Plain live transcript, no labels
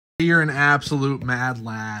You're an absolute mad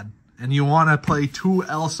lad, and you want to play 2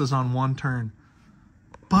 Elsas on 1 turn.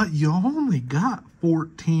 But you only got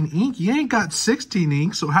 14 ink. You ain't got 16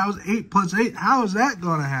 ink, so how's 8 plus 8? How is that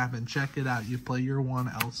going to happen? Check it out. You play your 1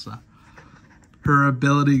 Elsa. Her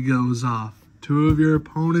ability goes off. 2 of your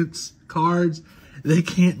opponent's cards, they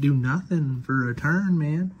can't do nothing for a turn,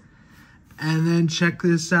 man. And then check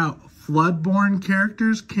this out. Floodborn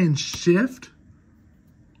characters can shift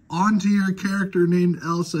onto your character named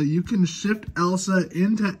Elsa. You can shift Elsa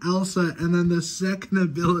into Elsa, and then the second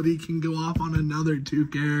ability can go off on another 2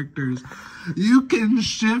 characters. You can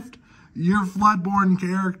shift your Floodborn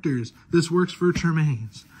characters. This works for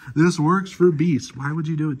Tremaines. This works for Beast. Why would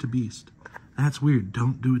you do it to Beast? That's weird.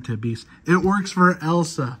 Don't do it to Beast. It works for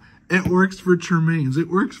Elsa. It works for Tremaines. It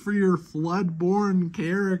works for your Floodborn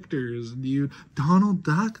characters. Donald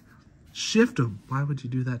Duck? Shift them. Why would you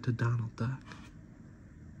do that to Donald Duck?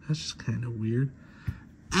 That's just kind of weird.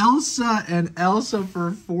 Elsa and Elsa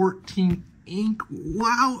for 14 ink.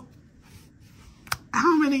 Wow.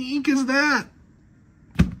 How many ink is that?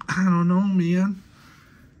 I don't know, man.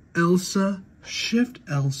 Elsa, shift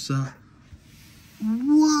Elsa.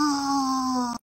 Whoa.